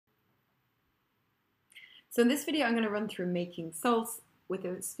So in this video, I'm going to run through making salts with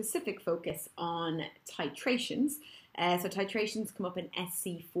a specific focus on titrations. So titrations come up in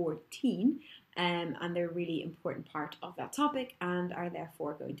SC14 and they're a really important part of that topic and are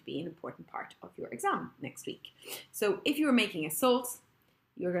therefore going to be an important part of your exam next week. So if you are making a salt,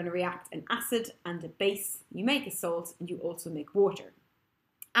 you're going to react an acid and a base. You make a salt and you also make water.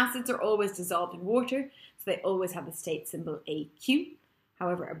 Acids are always dissolved in water, so they always have the state symbol AQ.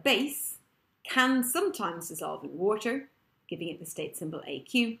 However, a base can sometimes dissolve in water, giving it the state symbol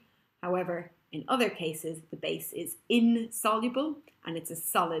AQ. However, in other cases, the base is insoluble and it's a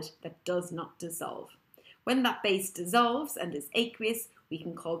solid that does not dissolve. When that base dissolves and is aqueous, we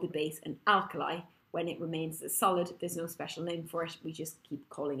can call the base an alkali. When it remains a solid, there's no special name for it, we just keep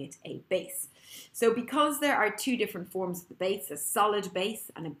calling it a base. So because there are two different forms of the base, a solid base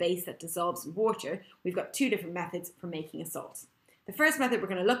and a base that dissolves in water, we've got two different methods for making a salt. The first method we're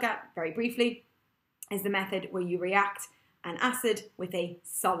going to look at, very briefly, is the method where you react an acid with a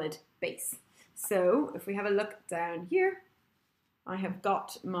solid base. So if we have a look down here, I have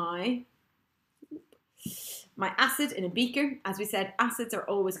got my acid in a beaker. As we said, acids are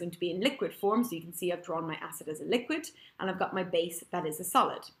always going to be in liquid form, so you can see I've drawn my acid as a liquid, and I've got my base that is a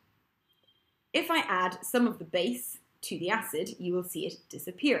solid. If I add some of the base to the acid, you will see it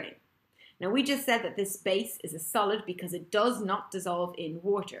disappearing. Now we just said that this base is a solid because it does not dissolve in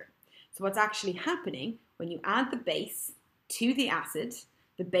water. So what's actually happening when you add the base to the acid,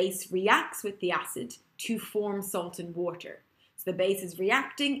 the base reacts with the acid to form salt and water. So the base is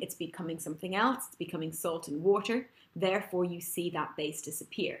reacting, it's becoming something else, it's becoming salt and water, therefore you see that base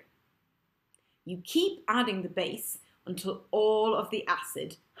disappear. You keep adding the base until all of the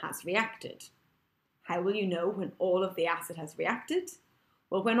acid has reacted. How will you know when all of the acid has reacted?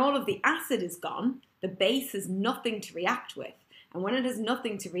 Well, when all of the acid is gone, the base has nothing to react with. And when it has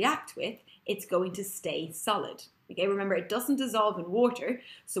nothing to react with, it's going to stay solid. Okay, remember, it doesn't dissolve in water,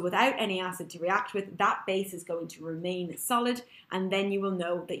 so without any acid to react with, that base is going to remain solid, and then you will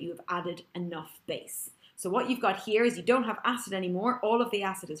know that you have added enough base. So what you've got here is you don't have acid anymore, all of the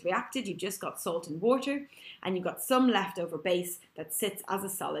acid has reacted, you've just got salt and water, and you've got some leftover base that sits as a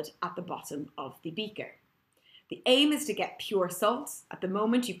solid at the bottom of the beaker. The aim is to get pure salt. At the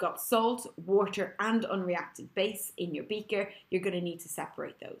moment, you've got salt, water, and unreacted base in your beaker. You're going to need to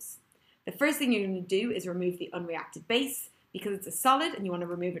separate those. The first thing you're going to do is remove the unreacted base. Because it's a solid and you want to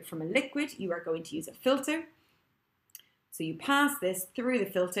remove it from a liquid, you are going to use a filter. So you pass this through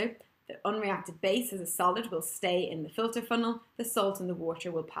the filter. The unreacted base as a solid will stay in the filter funnel. The salt and the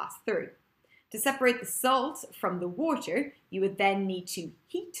water will pass through. To separate the salt from the water, you would then need to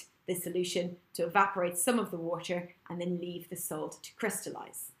heat the solution to evaporate some of the water and then leave the salt to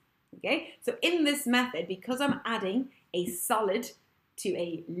crystallize. Okay, so in this method, because I'm adding a solid to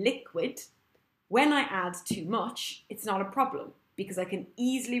a liquid, when I add too much, it's not a problem because I can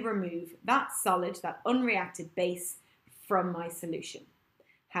easily remove that solid, that unreacted base from my solution.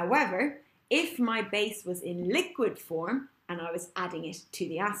 However, if my base was in liquid form and I was adding it to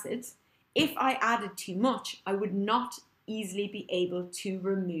the acid, if I added too much, I would not easily be able to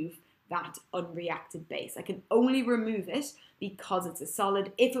remove that unreacted base. I can only remove it because it's a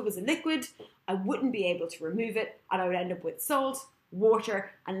solid. If it was a liquid, I wouldn't be able to remove it and I would end up with salt,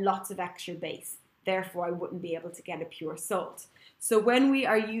 water, and lots of extra base. Therefore, I wouldn't be able to get a pure salt. So when we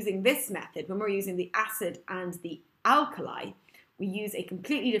are using this method, when we're using the acid and the alkali, we use a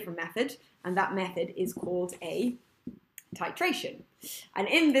completely different method, and that method is called a titration. And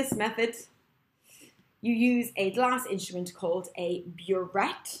in this method, you use a glass instrument called a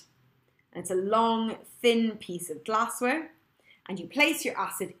burette. And it's a long, thin piece of glassware. And you place your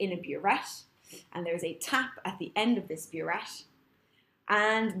acid in a burette. And there's a tap at the end of this burette.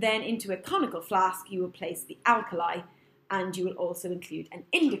 And then into a conical flask, you will place the alkali. And you will also include an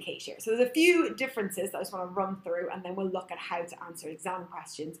indicator. So there's a few differences that I just want to run through. And then we'll look at how to answer exam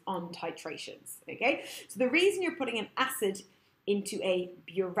questions on titrations. Okay? So the reason you're putting an acid into a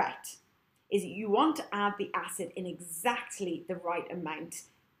burette is you want to add the acid in exactly the right amount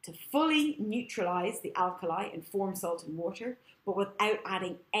to fully neutralize the alkali and form salt and water, but without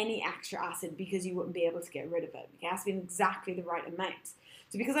adding any extra acid because you wouldn't be able to get rid of it. It has to be in exactly the right amount.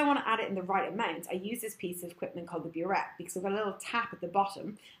 So because I want to add it in the right amount, I use this piece of equipment called the burette because I've got a little tap at the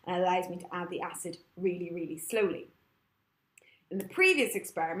bottom and it allows me to add the acid really, really slowly. In the previous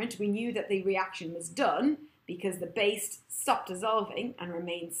experiment, we knew that the reaction was done because the base stopped dissolving and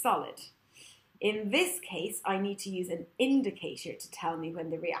remained solid. In this case, I need to use an indicator to tell me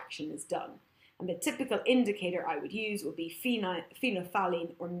when the reaction is done. And the typical indicator I would use would be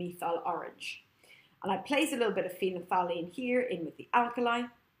phenolphthalein or methyl orange. And I place a little bit of phenolphthalein here in with the alkali.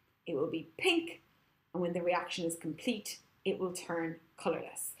 It will be pink and when the reaction is complete, it will turn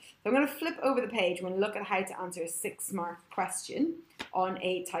colourless. So I'm going to flip over the page and look at how to answer a 6-mark question on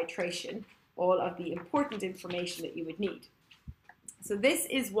a titration, all of the important information that you would need. So this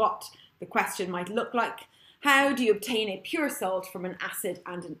is what the question might look like. How do you obtain a pure salt from an acid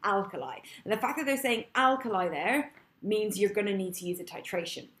and an alkali? And the fact that they're saying alkali there means you're going to need to use a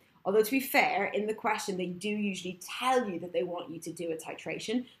titration. Although to be fair, in the question they do usually tell you that they want you to do a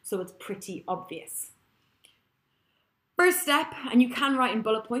titration, so it's pretty obvious. First step, and you can write in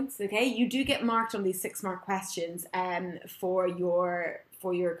bullet points, okay? You do get marked on these 6-mark questions for your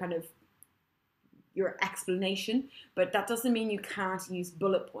kind of your explanation, but that doesn't mean you can't use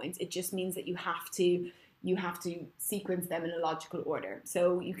bullet points. It just means that you have to sequence them in a logical order.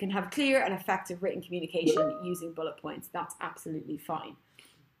 So you can have clear and effective written communication using bullet points. That's absolutely fine.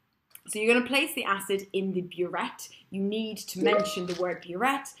 So you're going to place the acid in the burette. You need to mention the word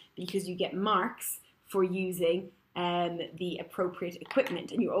burette because you get marks for using the appropriate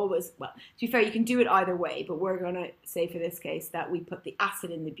equipment, and you're always, well, to be fair, you can do it either way, but we're going to say for this case that we put the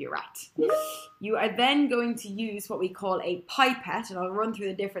acid in the burette. You are then going to use what we call a pipette, and I'll run through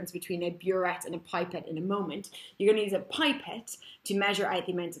the difference between a burette and a pipette in a moment. You're going to use a pipette to measure out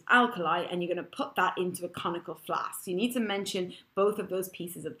the amount of alkali, and you're going to put that into a conical flask. So you need to mention both of those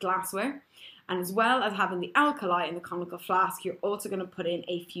pieces of glassware. And as well as having the alkali in the conical flask, you're also going to put in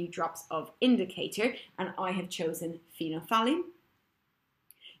a few drops of indicator, and I have chosen phenolphthalein.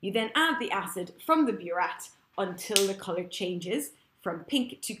 You then add the acid from the burette until the colour changes from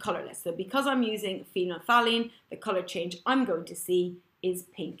pink to colourless. So because I'm using phenolphthalein, the colour change I'm going to see is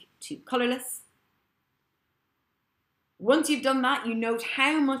pink to colourless. Once you've done that, you note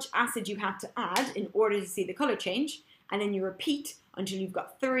how much acid you have to add in order to see the colour change, and then you repeat until you've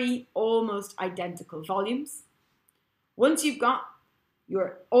got 3 almost identical volumes. Once you've got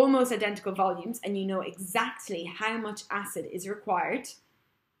your almost identical volumes and you know exactly how much acid is required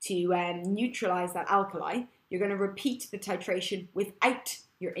to neutralize that alkali, you're going to repeat the titration without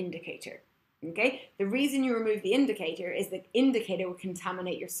your indicator. Okay? The reason you remove the indicator is the indicator will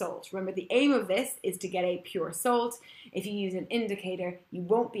contaminate your salt. Remember, the aim of this is to get a pure salt. If you use an indicator, you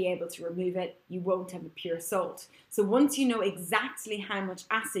won't be able to remove it. You won't have a pure salt. So once you know exactly how much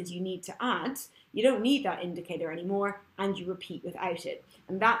acid you need to add, you don't need that indicator anymore, and you repeat without it.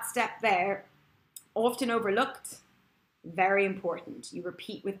 And that step there, often overlooked, very important. You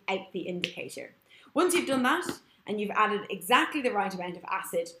repeat without the indicator. Once you've done that, and you've added exactly the right amount of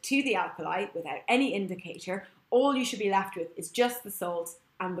acid to the alkali without any indicator, all you should be left with is just the salt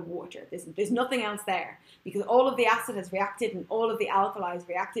and the water. There's nothing else there, because all of the acid has reacted and all of the alkali has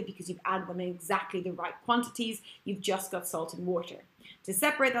reacted because you've added them in exactly the right quantities. You've just got salt and water. To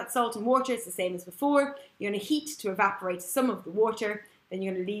separate that salt and water, it's the same as before. You're going to heat to evaporate some of the water, then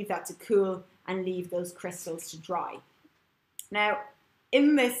you're going to leave that to cool and leave those crystals to dry. Now,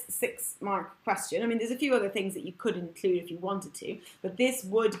 in this 6-mark question, I mean, there's a few other things that you could include if you wanted to, but this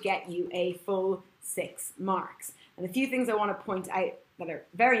would get you a full 6 marks. And the few things I want to point out that are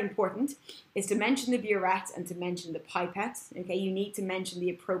very important is to mention the burette and to mention the pipette. Okay, you need to mention the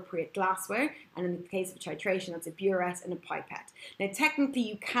appropriate glassware, and in the case of titration, that's a burette and a pipette. Now, technically,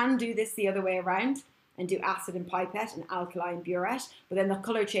 you can do this the other way around and do acid and pipette and alkali and burette, but then the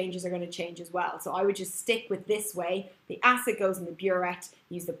colour changes are going to change as well. So I would just stick with this way. The acid goes in the burette,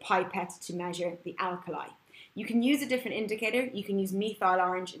 use the pipette to measure the alkali. You can use a different indicator. You can use methyl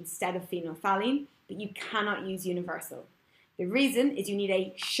orange instead of phenolphthalein, but you cannot use universal. The reason is you need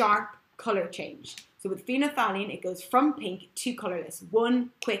a sharp colour change. So with phenolphthalein, it goes from pink to colourless.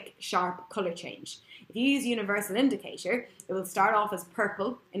 One quick, sharp colour change. If you use universal indicator, it will start off as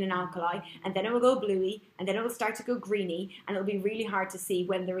purple in an alkali, and then it will go bluey, and then it will start to go greeny, and it'll be really hard to see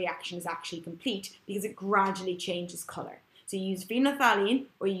when the reaction is actually complete because it gradually changes colour. So you use phenolphthalein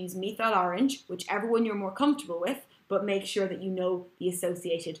or you use methyl orange, whichever one you're more comfortable with, but make sure that you know the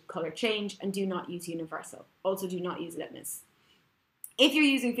associated colour change, and do not use universal. Also, do not use litmus. If you're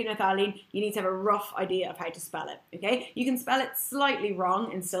using phenolphthalein, you need to have a rough idea of how to spell it, okay? You can spell it slightly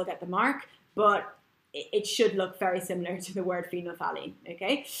wrong and still get the mark, but it should look very similar to the word phenolphthalein,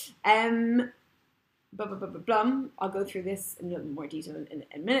 okay? I'll go through this in a little more detail in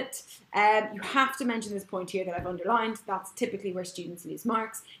a minute. You have to mention this point here that I've underlined. That's typically where students lose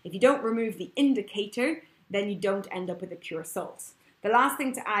marks. If you don't remove the indicator, then you don't end up with a pure salt. The last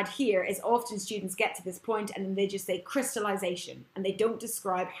thing to add here is often students get to this point and then they just say crystallization, and they don't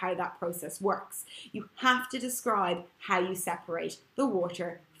describe how that process works. You have to describe how you separate the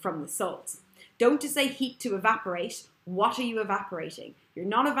water from the salt. Don't just say heat to evaporate. What are you evaporating? You're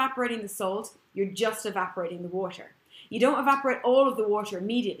not evaporating the salt, you're just evaporating the water. You don't evaporate all of the water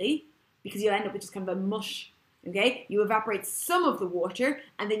immediately. because you'll end up with just kind of a mush. Okay, you evaporate some of the water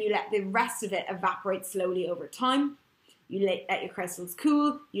and then you let the rest of it evaporate slowly over time. You let your crystals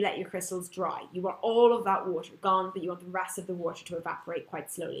cool, you let your crystals dry. You want all of that water gone, but you want the rest of the water to evaporate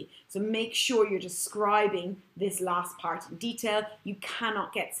quite slowly. So make sure you're describing this last part in detail. You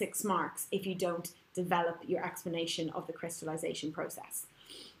cannot get 6 marks if you don't develop your explanation of the crystallization process.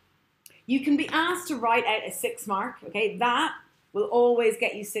 You can be asked to write out a 6 mark, okay? That will always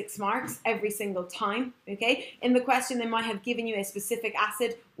get you 6 marks every single time, okay? In the question, they might have given you a specific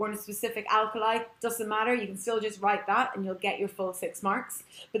acid or a specific alkali. Doesn't matter, you can still just write that and you'll get your full 6 marks.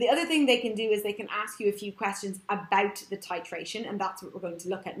 But the other thing they can do is they can ask you a few questions about the titration, and that's what we're going to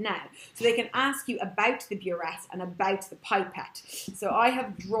look at now. So they can ask you about the burette and about the pipette. So I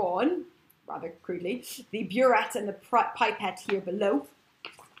have drawn, rather crudely, the burette and the pipette here below.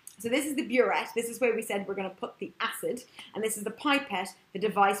 So this is the burette, this is where we said we're going to put the acid, and this is the pipette, the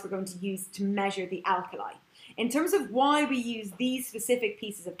device we're going to use to measure the alkali. In terms of why we use these specific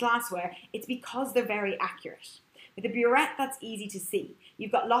pieces of glassware, it's because they're very accurate. With the burette, that's easy to see.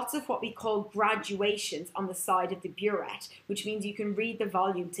 You've got lots of what we call graduations on the side of the burette, which means you can read the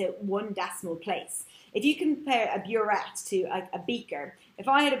volume to 1 decimal place. If you compare a burette to a beaker, if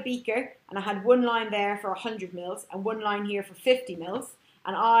I had a beaker and I had 1 line there for 100 mils and 1 line here for 50 mils,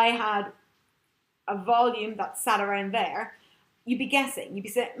 and I had a volume that sat around there, you'd be guessing. You'd be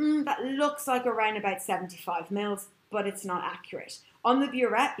saying, that looks like around about 75 mils, but it's not accurate. On the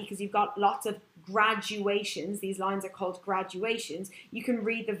burette, because you've got lots of graduations, these lines are called graduations, you can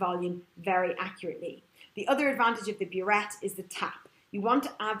read the volume very accurately. The other advantage of the burette is the tap. You want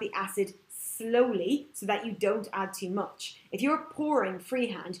to add the acid slowly so that you don't add too much. If you're pouring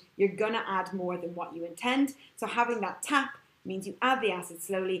freehand, you're going to add more than what you intend. So having that tap means you add the acid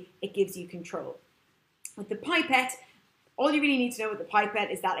slowly, it gives you control. With the pipette, all you really need to know with the pipette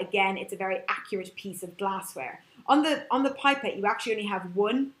is that, again, it's a very accurate piece of glassware. On the pipette, you actually only have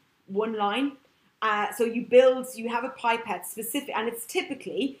one line. So you have a pipette specific, and it's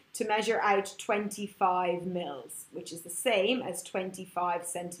typically to measure out 25 mils, which is the same as 25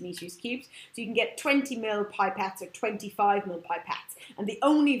 centimeters cubed. So you can get 20 mil pipettes or 25 mil pipettes, and the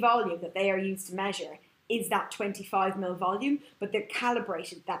only volume that they are used to measure is that 25 mil volume, but they're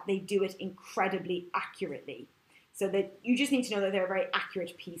calibrated that they do it incredibly accurately. So that you just need to know that they're a very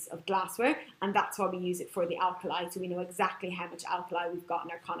accurate piece of glassware, and that's why we use it for the alkali, so we know exactly how much alkali we've got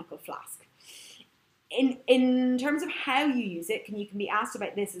in our conical flask. In terms of how you use it, you can be asked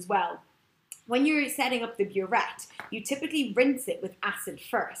about this as well. When you're setting up the burette, you typically rinse it with acid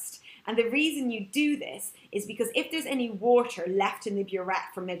first. And the reason you do this is because if there's any water left in the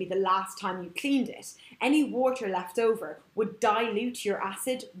burette from maybe the last time you cleaned it, any water left over would dilute your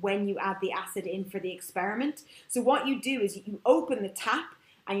acid when you add the acid in for the experiment. So what you do is you open the tap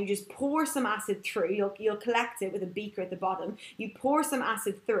and you just pour some acid through. You'll collect it with a beaker at the bottom. You pour some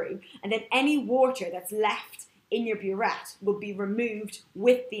acid through, and then any water that's left in your burette will be removed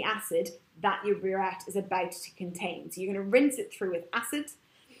with the acid that your burette is about to contain. So you're going to rinse it through with acid.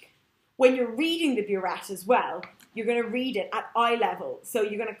 When you're reading the burette as well, you're going to read it at eye level. So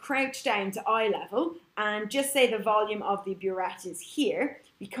you're going to crouch down to eye level and just say the volume of the burette is here.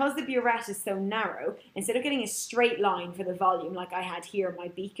 Because the burette is so narrow, instead of getting a straight line for the volume like I had here in my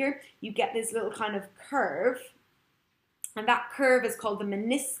beaker, you get this little kind of curve. And that curve is called the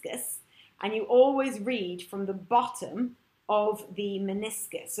meniscus. And you always read from the bottom of the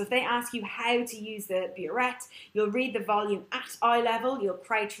meniscus. So if they ask you how to use the burette, you'll read the volume at eye level, you'll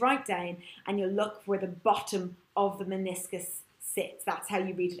crouch right down, and you'll look where the bottom of the meniscus sits. That's how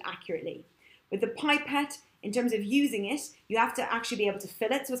you read it accurately. With the pipette, in terms of using it, you have to actually be able to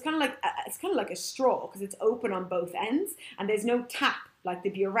fill it. So it's kind of like a straw because it's open on both ends, and there's no tap like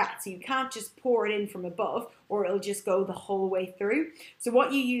the burette. So you can't just pour it in from above or it'll just go the whole way through. So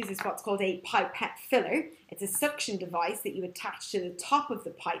what you use is what's called a pipette filler. It's a suction device that you attach to the top of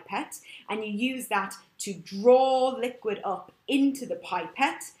the pipette, and you use that to draw liquid up into the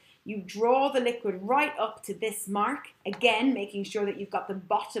pipette. You draw the liquid right up to this mark, again making sure that you've got the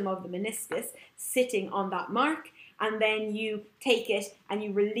bottom of the meniscus sitting on that mark, and then you take it and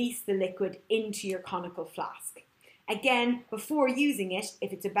you release the liquid into your conical flask. Again, before using it,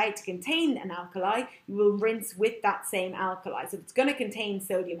 if it's about to contain an alkali, you will rinse with that same alkali. So if it's going to contain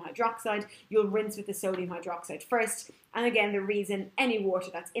sodium hydroxide, you'll rinse with the sodium hydroxide first. And again, the reason any water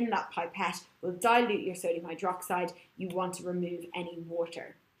that's in that pipette will dilute your sodium hydroxide, you want to remove any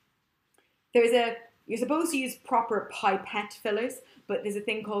water. You're supposed to use proper pipette fillers, but there's a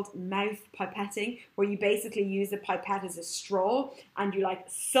thing called mouth pipetting, where you basically use the pipette as a straw and you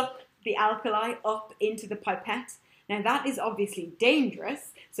suck the alkali up into the pipette. Now that is obviously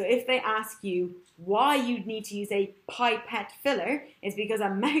dangerous, So if they ask you why you'd need to use a pipette filler, it's because a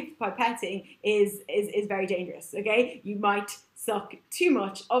mouth pipetting is very dangerous, okay? You might suck too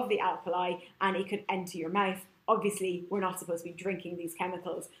much of the alkali and it could enter your mouth. Obviously, we're not supposed to be drinking these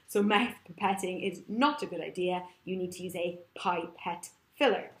chemicals, so mouth pipetting is not a good idea. You need to use a pipette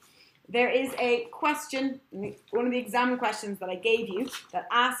filler. There is a question, one of the exam questions that I gave you, that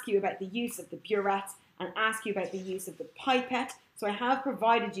ask you about the use of the burette and ask you about the use of the pipette. So I have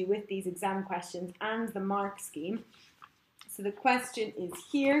provided you with these exam questions and the mark scheme. So the question is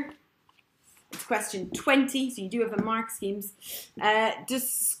here. It's question 20, so you do have the mark schemes.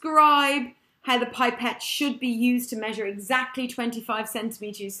 Describe how the pipette should be used to measure exactly 25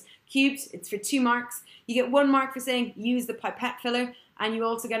 centimeters cubed. It's for 2 marks. You get 1 mark for saying use the pipette filler, and you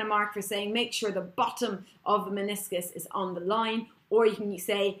also get a mark for saying make sure the bottom of the meniscus is on the line, or you can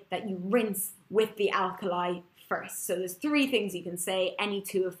say that you rinse with the alkali first. So there's 3 things you can say. Any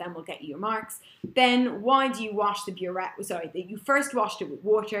 2 of them will get you your marks. Then why do you wash the burette? Sorry, you first washed it with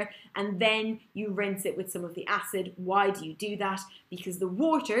water and then you rinse it with some of the acid. Why do you do that? Because the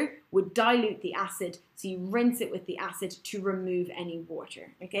water would dilute the acid, so you rinse it with the acid to remove any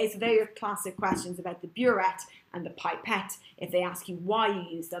water. Okay, so they're your classic questions about the burette and the pipette. If they ask you why you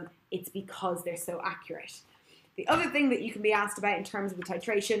use them, it's because they're so accurate. The other thing that you can be asked about in terms of the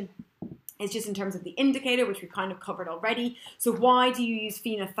titration is just in terms of the indicator, which we kind of covered already. So why do you use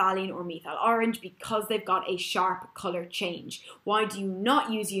phenolphthalein or methyl orange? Because they've got a sharp color change. Why do you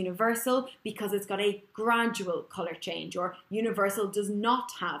not use universal? Because it's got a gradual color change, or universal does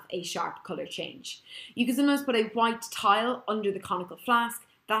not have a sharp color change. You can sometimes put a white tile under the conical flask.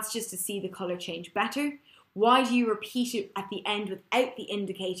 That's just to see the color change better. Why do you repeat it at the end without the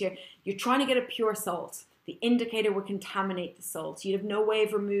indicator? You're trying to get a pure salt. The indicator would contaminate the salt. You'd have no way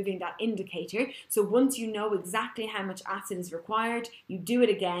of removing that indicator. So once you know exactly how much acid is required, you do it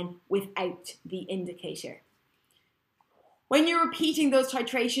again without the indicator. When you're repeating those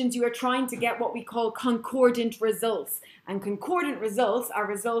titrations, you are trying to get what we call concordant results. And concordant results are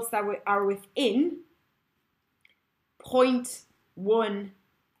results that are within 0.1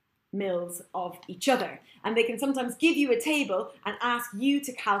 mils of each other, and they can sometimes give you a table and ask you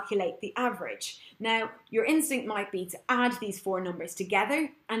to calculate the average. Now, your instinct might be to add these 4 numbers together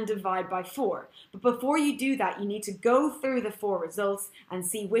and divide by 4, but before you do that, you need to go through the 4 results and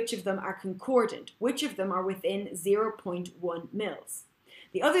see which of them are concordant, which of them are within 0.1 mils.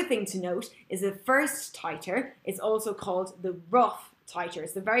 The other thing to note is the first titer is also called the rough titer.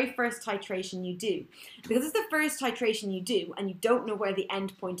 It's the very first titration you do. Because it's the first titration you do and you don't know where the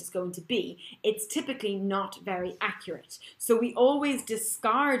end point is going to be, it's typically not very accurate. So we always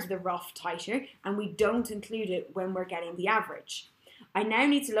discard the rough titer and we don't include it when we're getting the average. I now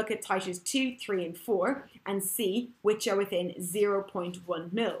need to look at titers 2, 3 and 4 and see which are within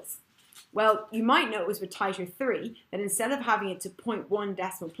 0.1 mils. Well, you might notice with titer 3 that instead of having it to 0.1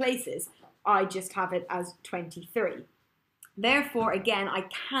 decimal places, I just have it as 23. Therefore, again, I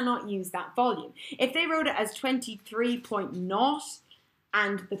cannot use that volume. If they wrote it as 23.0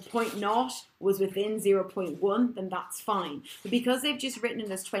 and the 0.0 was within 0.1, then that's fine. But because they've just written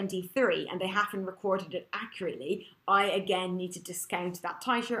it as 23 and they haven't recorded it accurately, I again need to discount that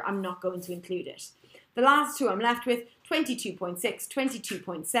titer. I'm not going to include it. The last 2 I'm left with, 22.6,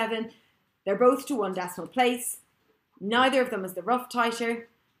 22.7. They're both to 1 decimal place. Neither of them is the rough titer,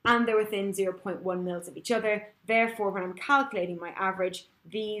 and they're within 0.1 mils of each other. Therefore, when I'm calculating my average,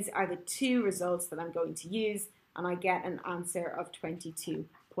 these are the 2 results that I'm going to use, and I get an answer of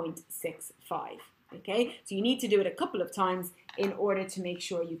 22.65. Okay, so you need to do it a couple of times in order to make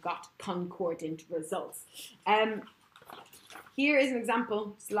sure you've got concordant results. Here is an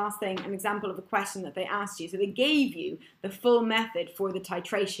example, it's the last thing, an example of a question that they asked you. So they gave you the full method for the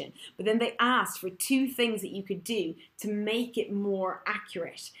titration, but then they asked for 2 things that you could do to make it more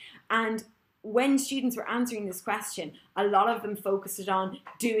accurate. And when students were answering this question, a lot of them focused on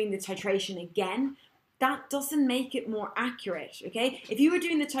doing the titration again. That doesn't make it more accurate, okay? If you were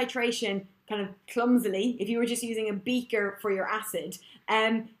doing the titration kind of clumsily, if you were just using a beaker for your acid,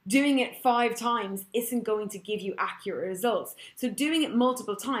 doing it 5 times isn't going to give you accurate results. So doing it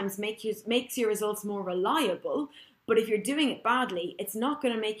multiple times makes your results more reliable, but if you're doing it badly, it's not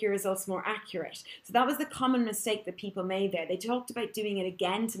going to make your results more accurate. So that was the common mistake that people made there. They talked about doing it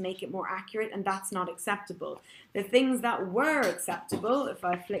again to make it more accurate, and that's not acceptable. The things that were acceptable, if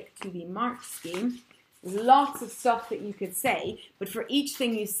I flick to the mark scheme, there's lots of stuff that you could say, but for each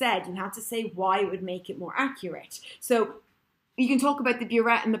thing you said, you had to say why it would make it more accurate. So you can talk about the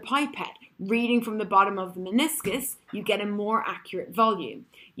burette and the pipette. Reading from the bottom of the meniscus, you get a more accurate volume.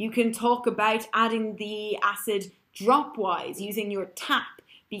 You can talk about adding the acid dropwise, using your tap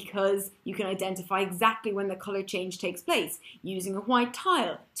because you can identify exactly when the color change takes place using a white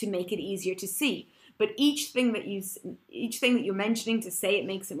tile to make it easier to see. But each thing that you're mentioning to say it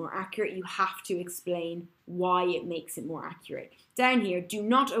makes it more accurate, you have to explain why it makes it more accurate. Down here, do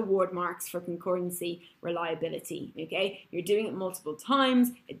not award marks for concordancy reliability, okay? You're doing it multiple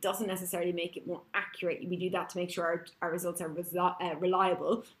times. It doesn't necessarily make it more accurate. We do that to make sure our results are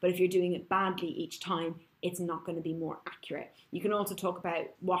reliable, but if you're doing it badly each time, it's not going to be more accurate. You can also talk about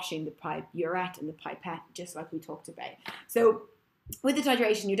washing the burette and the pipette, just like we talked about. So with the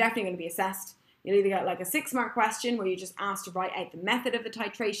titration, you're definitely going to be assessed. You'll either get like a 6-mark question where you're just asked to write out the method of the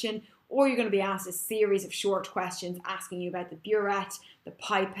titration, or you're going to be asked a series of short questions asking you about the burette, the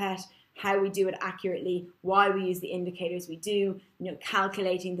pipette, how we do it accurately, why we use the indicators we do,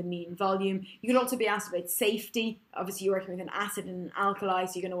 calculating the mean volume. You could also be asked about safety. Obviously, you're working with an acid and an alkali,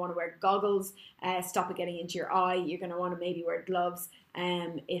 so you're going to want to wear goggles, stop it getting into your eye. You're going to want to maybe wear gloves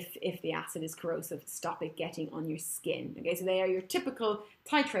if the acid is corrosive, stop it getting on your skin. Okay, so they are your typical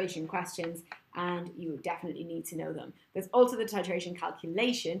titration questions, and you definitely need to know them. There's also the titration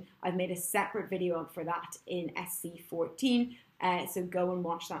calculation. I've made a separate video for that in SC14. So go and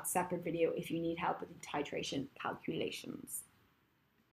watch that separate video if you need help with the titration calculations.